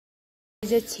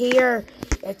guys, it's here.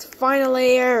 It's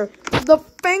finally here. The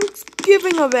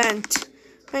Thanksgiving event.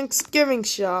 Thanksgiving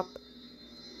shop.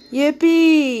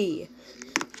 Yippee!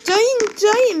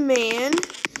 Giant man.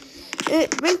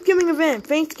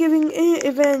 Thanksgiving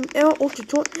event. Ultra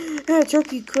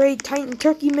turkey crate. Titan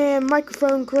turkey man.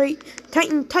 Microphone crate.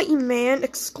 Titan man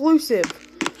exclusive.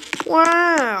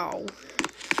 Wow.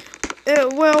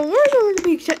 Well, we're going to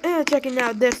be checking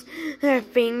out this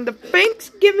thing, the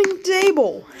Thanksgiving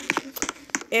table.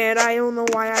 And I don't know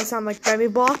why I sound like Baby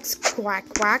Blocks. Quack,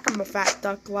 quack. I'm a fat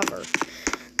duck lover.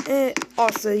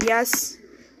 Also, yes,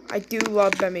 I do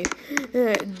love Baby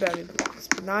Blocks,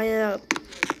 but not in a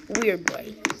weird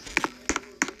way.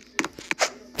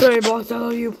 Baby Blocks, I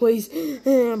love you, please.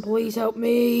 Please help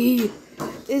me.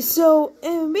 So,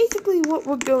 basically what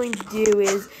we're going to do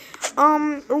is,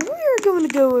 we're going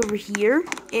to go over here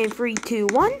in 3, 2,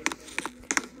 1.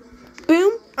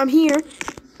 Boom, I'm here.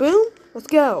 Boom, let's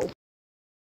go.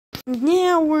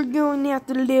 Now we're going to have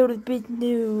to little bit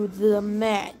do the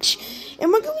match.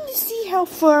 And we're going to see how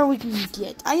far we can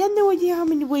get. I have no idea how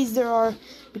many ways there are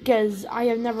because I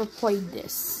have never played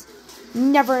this.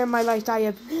 Never in my life I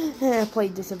have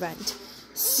played this event.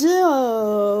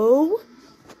 So,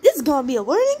 this is going to be a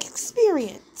learning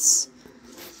experience.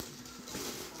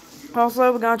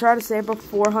 Also, we're going to try to save up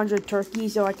 400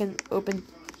 turkeys so I can open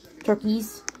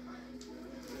turkeys.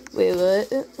 Wait.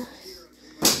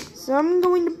 So I'm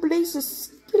going to place a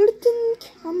skeleton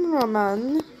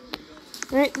cameraman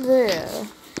right there.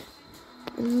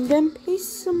 And then pay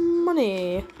some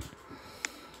money.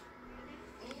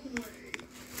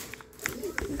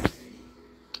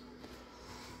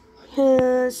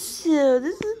 So this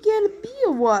is going to be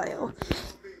a while.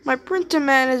 My printer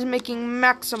man is making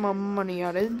maximum money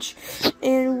outage.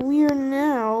 And we are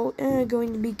now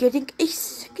going to be getting a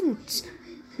second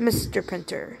Mr.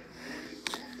 Printer.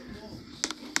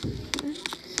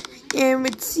 And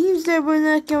it seems that we're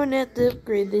not going to have to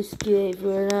upgrade this guy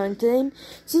for a long time,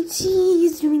 since he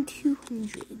is doing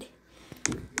 200.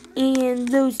 And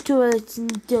those toilets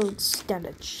don't stand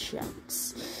a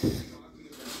chance.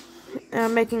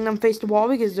 I'm making them face the wall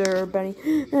because they're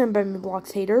Baby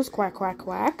Blocks haters. Quack, quack,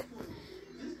 quack.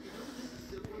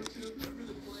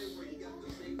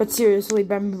 But seriously,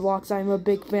 Baby Blocks, I'm a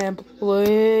big fan.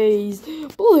 Please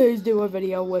do a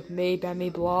video with me, Baby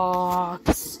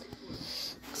Blocks.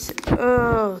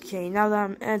 Okay, now that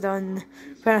I'm done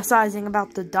fantasizing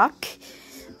about the duck,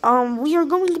 we are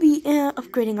going to be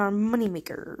upgrading our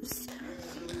moneymakers.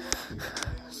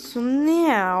 So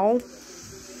now,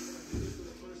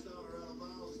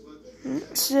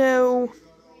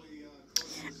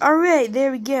 alright,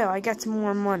 there we go. I got some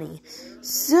more money.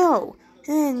 So,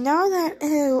 now that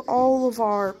all of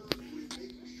our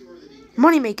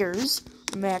moneymakers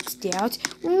maxed out,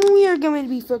 we are going to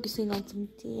be focusing on some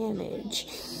damage.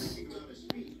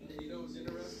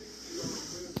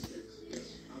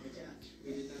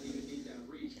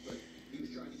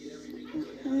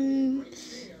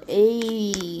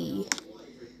 Hey,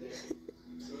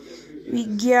 we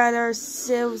got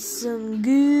ourselves some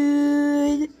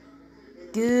good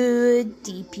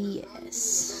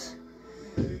DPS.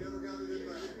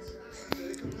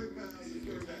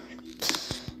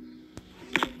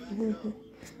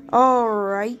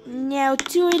 Alright, now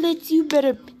toilets, you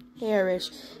better perish.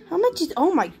 How much is,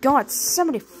 oh my god,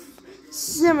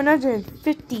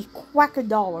 750 quacker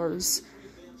dollars.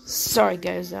 Sorry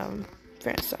guys,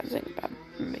 fantasizing about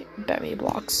Baby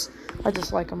Blocks. I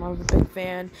just like them, I'm a big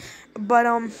fan. But,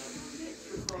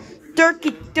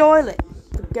 turkey toilet.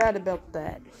 Forgot about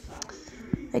that.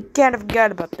 I kind of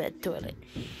forgot about that toilet.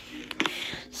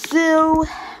 So,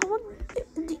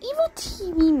 the evil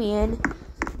TV man is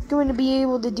going to be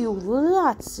able to do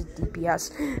lots of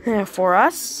DPS for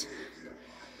us.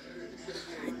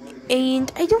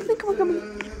 And I don't think we're going to,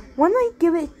 when I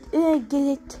get it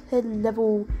to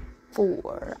level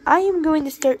 4, I am going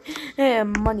to start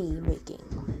money making.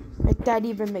 If that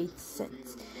even made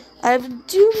sense. I have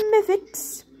 2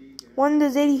 mythics. One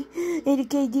does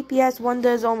 80k DPS, one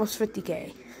does almost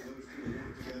 50k.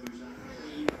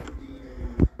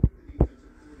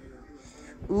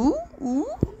 Ooh.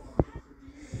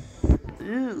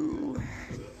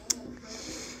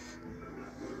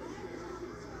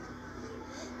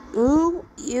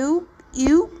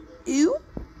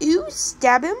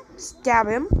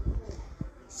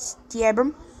 Stab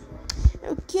him.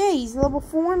 Okay, he's level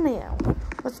 4 now.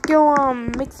 Let's go,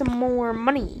 make some more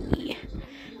money.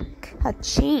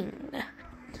 Ka-ching.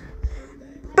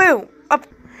 Boom,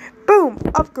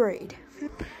 upgrade.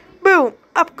 Boom,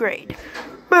 upgrade.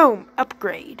 Boom,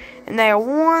 upgrade. And now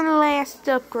one last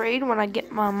upgrade when I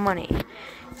get my money.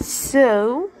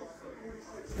 So,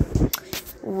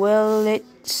 Well,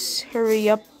 let's hurry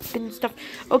up and stuff.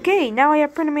 Okay, now I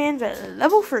have Printer Man's at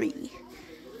level 3.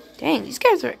 Dang, these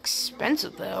guys are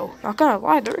expensive though. Not gonna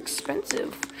lie, they're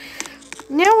expensive.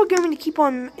 Now we're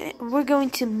going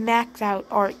to max out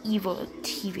our evil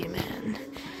TV Man.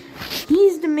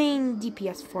 He's the main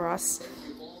DPS for us.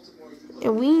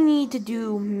 And we need to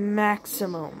do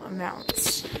maximum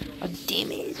amounts of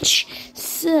damage.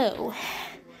 So,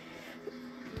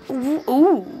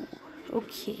 ooh,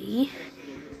 okay.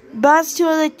 Boss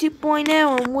Toilet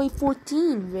 2.0 on wave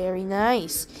 14, very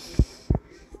nice.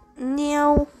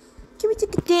 Now, can we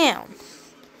take it down?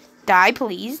 Die,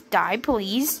 please, die,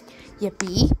 please.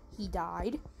 Yippee, he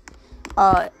died.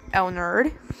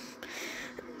 Nerd.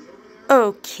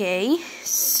 Okay,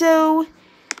 so,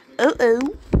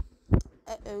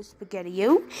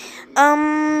 Spaghetti-O.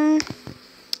 Am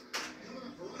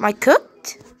I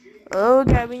cooked? Oh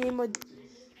god, we need more.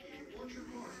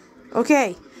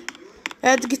 Okay, I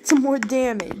had to get some more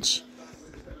damage.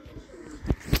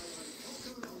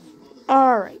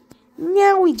 Alright,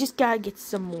 now we just gotta get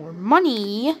some more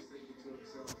money.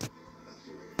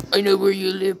 I know where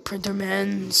you live,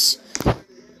 Printermans.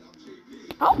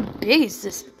 How big is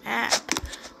this map?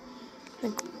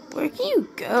 Like, where can you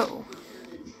go?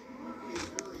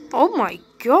 Oh my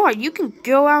god, you can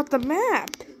go out the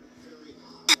map.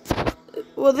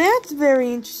 Well, that's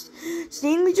very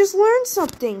interesting. We just learned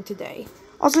something today.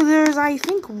 Also, there's, I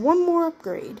think, one more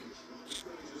upgrade.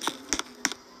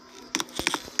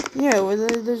 Yeah, well,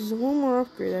 there's one more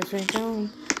upgrade, I think.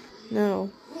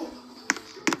 No.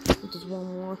 There's one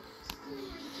more.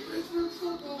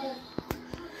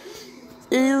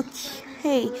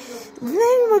 Okay.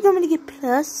 Then we're going to get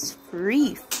plus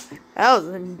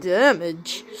 3,000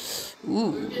 damage.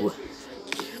 Ooh.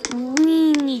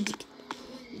 We need to get...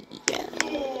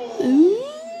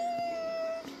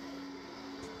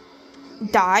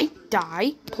 Die,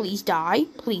 please die,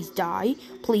 please die,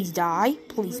 please die,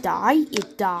 please die.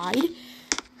 It died.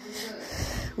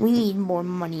 We need more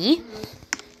money.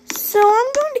 So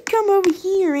I'm going to come over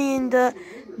here and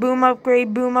boom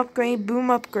upgrade, boom upgrade, boom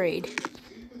upgrade.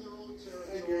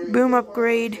 Boom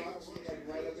upgrade.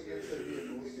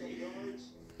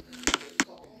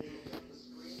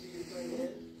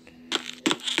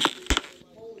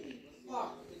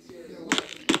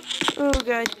 Oh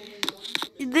god.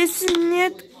 This is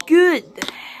not good.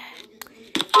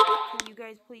 Can you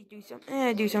guys please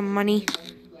do some money?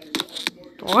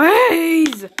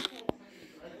 Please!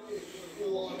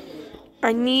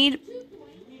 I need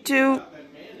to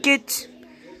get...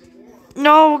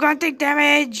 No, we're gonna take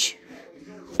damage!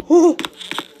 Oh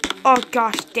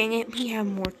gosh, dang it. We have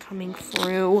more coming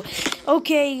through.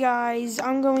 Okay, guys,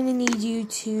 I'm going to need you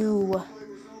to...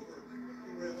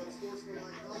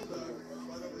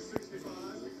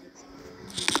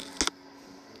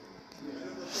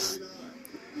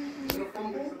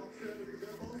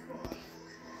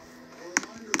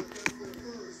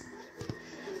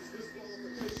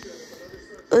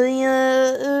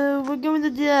 we're going to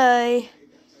die.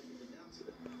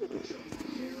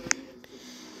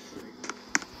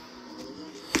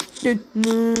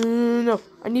 No.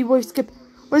 I need wave skip.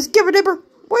 Wave skip dipper.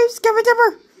 Wave skip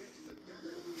dipper.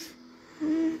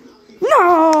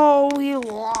 No, we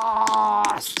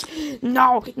lost.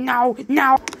 No.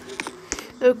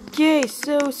 Okay,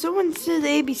 so someone said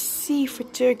ABC for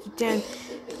Turkey Town.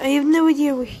 I have no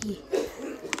idea where he.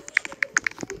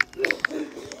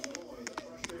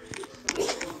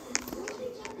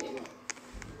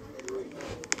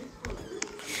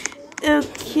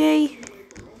 Okay.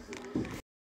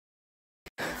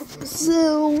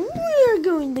 So, we're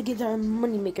going to get our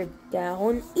moneymaker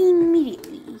down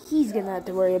immediately. He's gonna have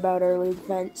to worry about early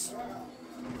defense.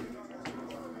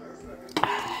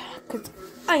 Because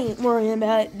I ain't worrying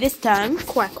about it this time.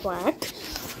 Quack, quack.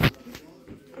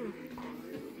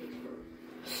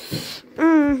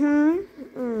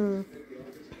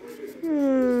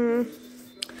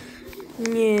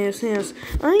 Yes.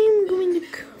 I am going to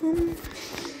come back.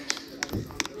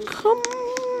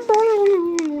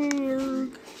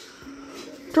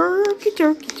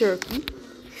 Turkey.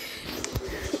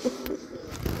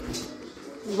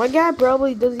 My guy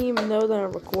probably doesn't even know that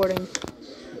I'm recording.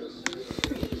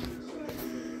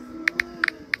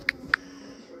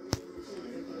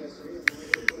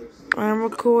 I'm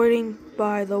recording,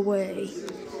 by the way.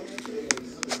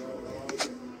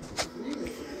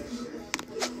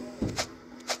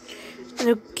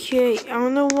 Okay, I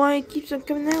don't know why it keeps on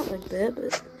coming out like that,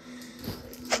 but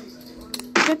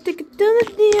I gotta take a ton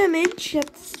of damage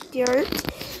at the start.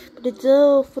 But it's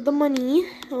all for the money.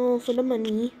 All for the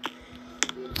money.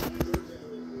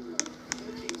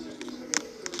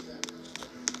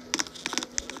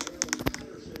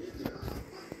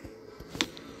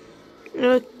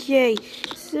 Okay,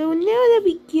 so now that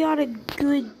we got a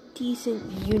good,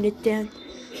 decent unit down.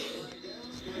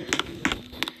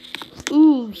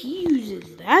 Ooh, he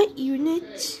uses that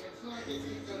unit.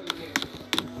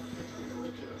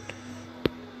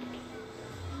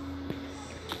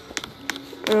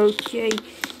 Okay,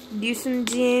 do some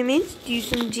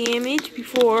damage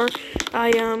before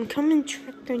I come and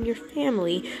track on your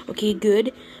family. Okay,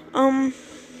 good.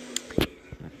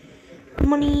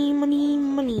 Money.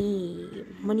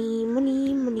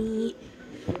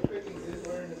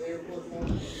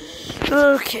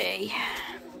 Okay.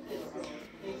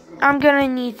 I'm gonna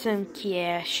need some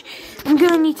cash.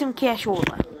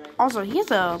 Also, he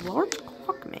has a large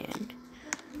clock, man.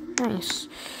 Nice.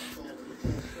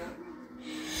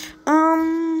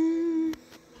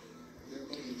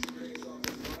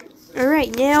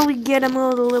 Alright, now we get him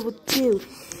all to level 2.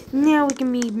 Now we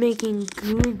can be making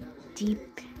good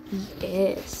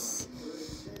DPS.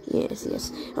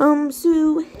 Yes.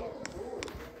 So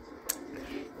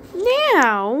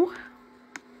now,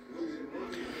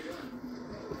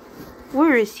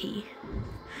 where is he?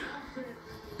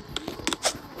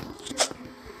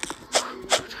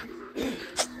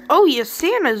 Oh yes,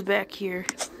 Santa's back here.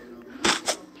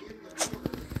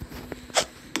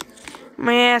 I'm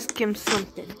gonna ask him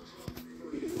something.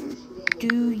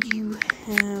 Do you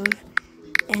have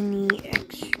any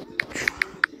extra?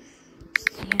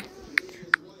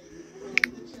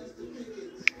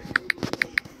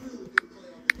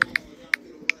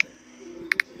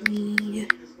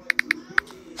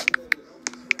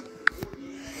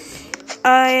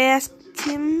 I asked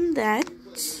him that.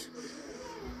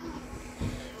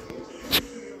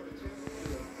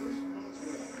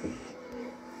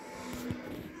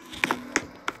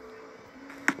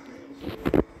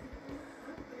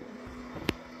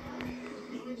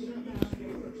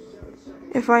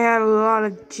 If I had a lot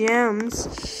of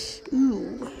gems.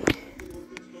 Ooh.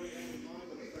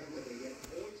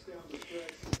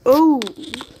 Oh.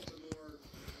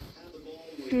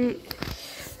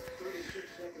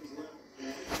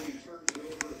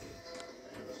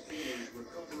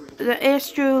 The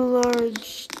extra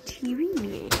large TV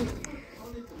man.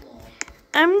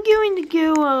 I'm going to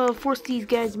go force these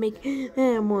guys to make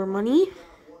more money.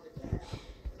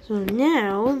 So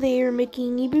now they are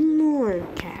making even more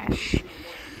cash.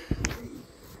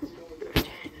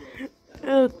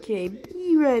 Okay,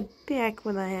 be right back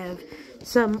when I have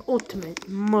some ultimate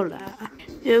moolah.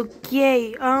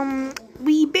 Okay,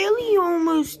 we barely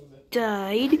almost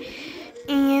died,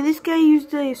 and this guy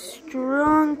used a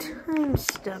strong time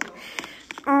step.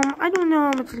 I don't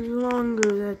know how much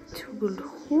longer that will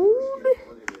hold.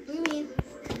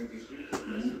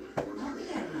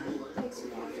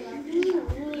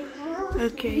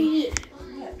 Okay.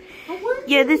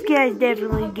 Yeah, this guy's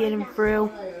definitely getting through.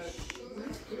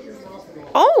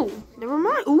 Oh, never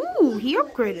mind. Ooh, he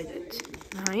upgraded it.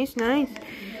 Nice.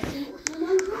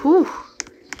 Whew.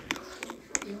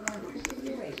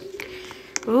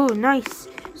 Oh, nice.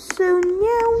 So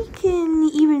now we can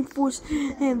even force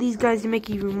these guys to make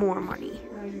even more money.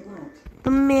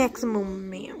 The maximum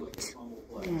amount.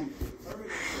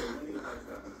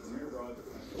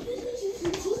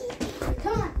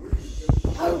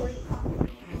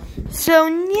 So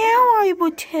now I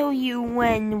will tell you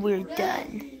when we're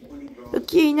done.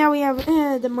 Okay, now we have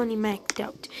the money maxed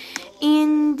out.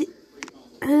 And,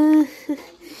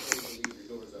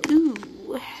 ooh,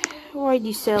 why'd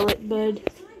you sell it, bud?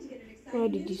 Why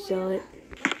did you sell it?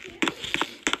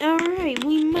 Alright,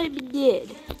 we might be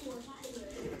dead.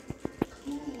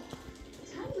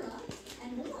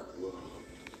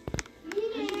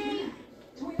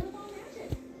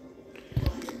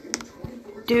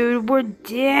 Dude, we're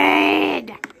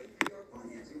dead!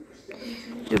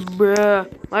 Bruh,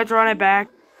 let's run it back.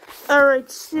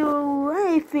 Alright, so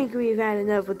I think we've had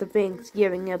enough with the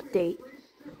Thanksgiving update.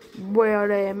 Well,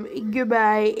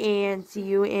 goodbye and see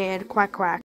you and quack quack.